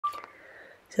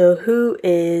So who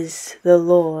is the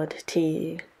Lord to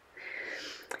you?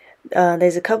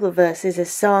 There's a couple of verses. There's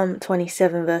Psalm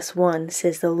 27 verse 1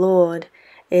 says, the Lord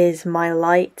is my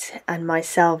light and my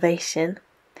salvation.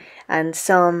 And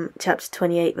Psalm chapter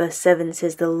 28 verse 7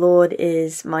 says, the Lord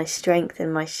is my strength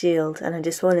and my shield. And I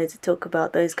just wanted to talk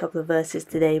about those couple of verses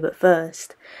today. But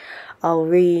first, I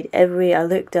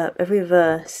looked up every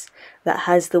verse that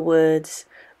has the words,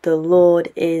 the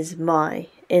Lord is my,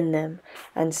 in them.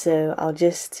 And so I'll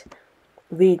just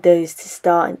read those to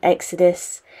start. In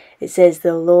Exodus, it says,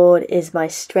 the Lord is my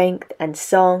strength and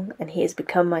song, and he has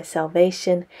become my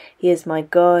salvation. He is my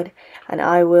God, and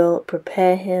I will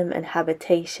prepare him an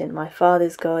habitation, my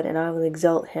father's God, and I will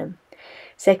exalt him.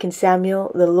 2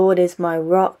 Samuel, the Lord is my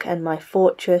rock and my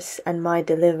fortress and my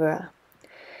deliverer.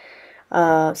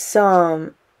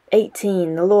 Psalm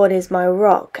 18, the Lord is my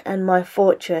rock and my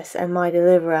fortress and my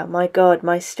deliverer, my God,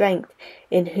 my strength,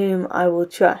 in whom I will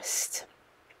trust.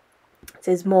 It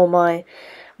says more, my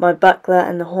buckler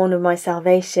and the horn of my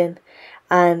salvation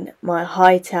and my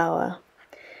high tower.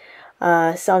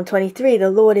 Psalm 23, the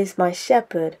Lord is my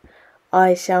shepherd,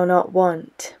 I shall not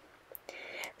want.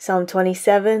 Psalm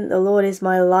 27, the Lord is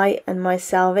my light and my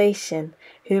salvation,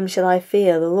 whom shall I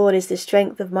fear? The Lord is the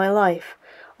strength of my life,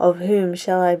 of whom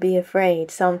shall I be afraid?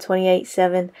 Psalm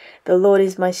 28:7, the Lord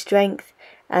is my strength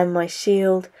and my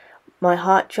shield. My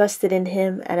heart trusted in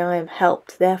him, and I am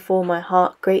helped. Therefore my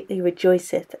heart greatly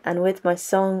rejoiceth, and with my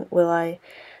song will I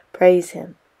praise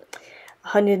him.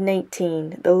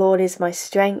 118, the Lord is my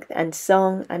strength and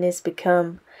song, and is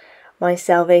become my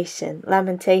salvation.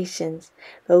 Lamentations,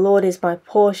 the Lord is my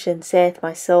portion, saith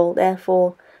my soul,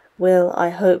 therefore will I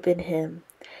hope in him.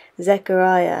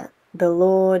 Zechariah, the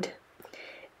Lord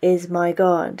is my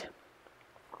God.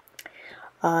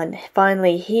 And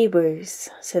finally, Hebrews,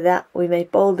 so that we may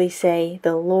boldly say,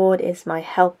 the Lord is my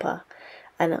helper,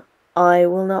 and I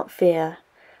will not fear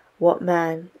what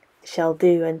man shall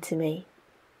do unto me.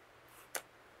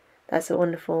 That's a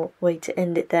wonderful way to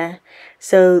end it there.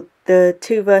 So the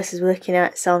two verses we're looking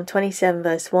at, Psalm 27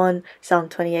 verse 1, Psalm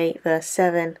 28 verse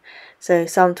 7. So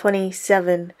Psalm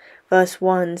 27 verse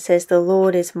 1 says, the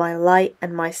Lord is my light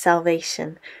and my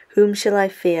salvation. Whom shall I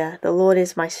fear? The Lord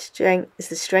is my strength, is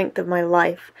the strength of my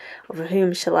life. Of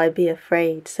whom shall I be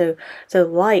afraid? So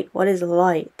light, what is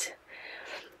light?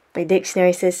 My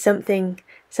dictionary says something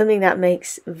that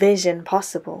makes vision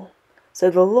possible. So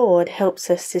the Lord helps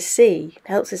us to see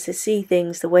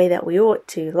things the way that we ought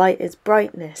to. Light is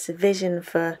brightness, a vision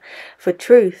for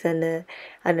truth, and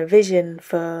a vision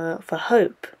for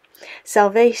hope.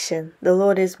 Salvation, the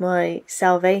Lord is my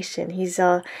salvation. He's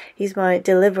my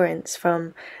deliverance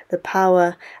from the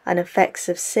power and effects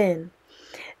of sin.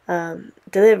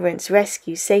 Deliverance,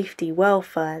 rescue, safety,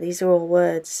 welfare, these are all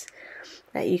words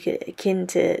that you could akin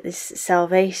to this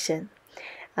salvation.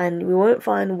 And we won't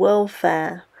find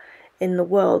welfare in the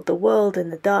world. The world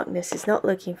and the darkness is not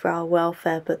looking for our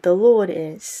welfare, but the Lord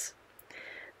is.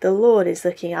 The Lord is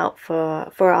looking out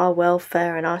for our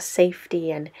welfare and our safety,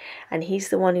 and he's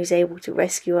the one who's able to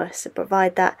rescue us and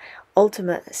provide that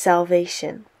ultimate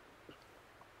salvation.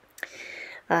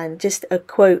 And just a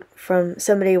quote from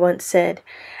somebody once said,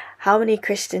 how many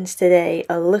Christians today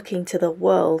are looking to the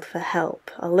world for help,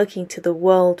 are looking to the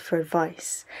world for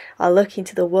advice, are looking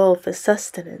to the world for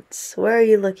sustenance? Where are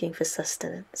you looking for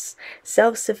sustenance?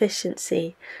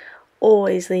 Self-sufficiency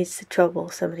always leads to trouble,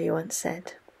 somebody once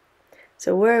said.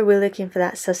 So where are we looking for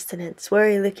that sustenance? Where are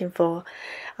you looking for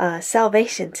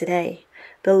salvation today?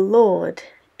 The Lord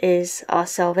is our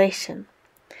salvation.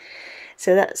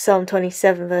 So that Psalm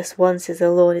 27 verse 1 says,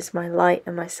 the Lord is my light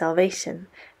and my salvation.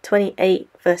 28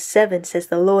 verse 7 says,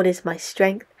 the Lord is my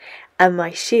strength and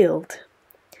my shield.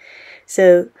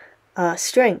 So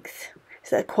strength is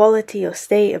that quality or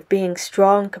state of being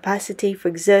strong, capacity for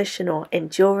exertion or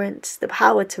endurance, the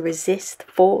power to resist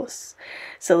force,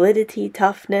 solidity,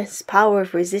 toughness, power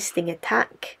of resisting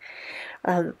attack,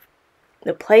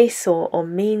 the place or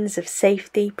means of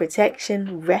safety,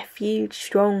 protection, refuge,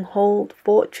 stronghold,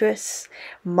 fortress,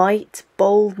 might,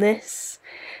 boldness.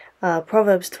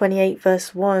 Proverbs 28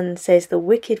 verse 1 says, the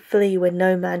wicked flee when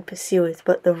no man pursueth,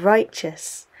 but the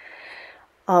righteous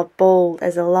are bold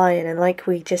as a lion. And like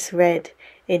we just read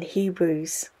in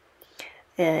Hebrews,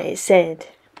 it said,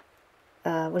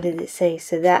 what did it say?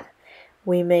 So that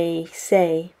we may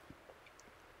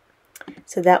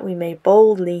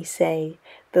boldly say,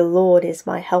 the Lord is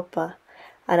my helper,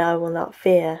 and I will not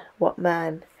fear what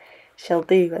man shall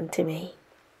do unto me.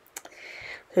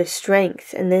 So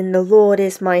strength, and then the Lord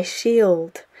is my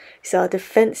shield. It's our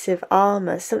defensive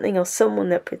armor, something or someone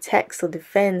that protects or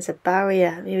defends, a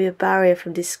barrier, maybe a barrier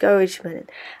from discouragement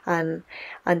and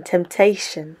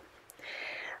temptation.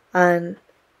 And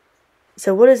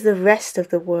so what does the rest of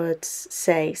the words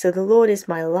say? So the Lord is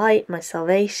my light, my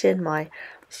salvation, my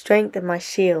strength and my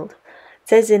shield. It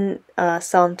says in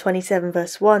Psalm 27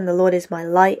 verse 1, the Lord is my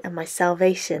light and my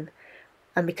salvation.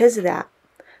 And because of that,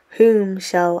 whom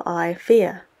shall I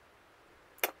fear?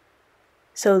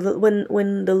 So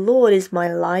when the Lord is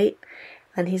my light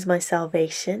and he's my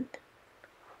salvation,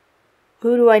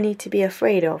 who do I need to be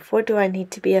afraid of? What do I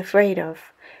need to be afraid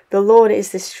of? The Lord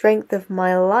is the strength of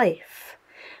my life.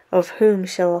 Of whom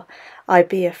shall I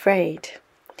be afraid?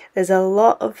 There's a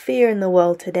lot of fear in the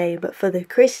world today, but for the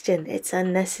Christian, it's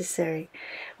unnecessary.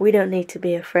 We don't need to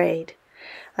be afraid.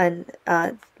 And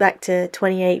back to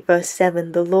 28 verse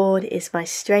 7, the Lord is my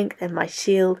strength and my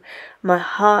shield. My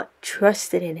heart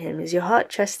trusted in him. Is your heart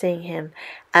trusting him?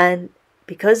 And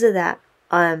because of that,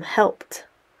 I am helped.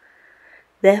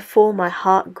 Therefore my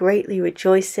heart greatly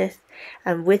rejoiceth,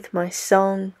 and with my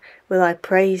song will I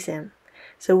praise him.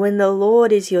 So when the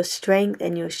Lord is your strength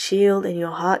and your shield and your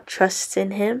heart trusts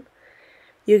in him,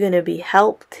 you're going to be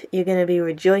helped, you're going to be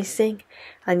rejoicing,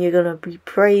 and you're going to be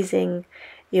praising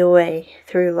your way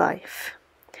through life.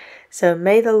 So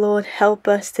may the Lord help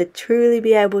us to truly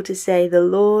be able to say, the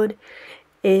Lord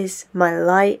is my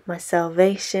light, my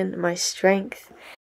salvation, my strength,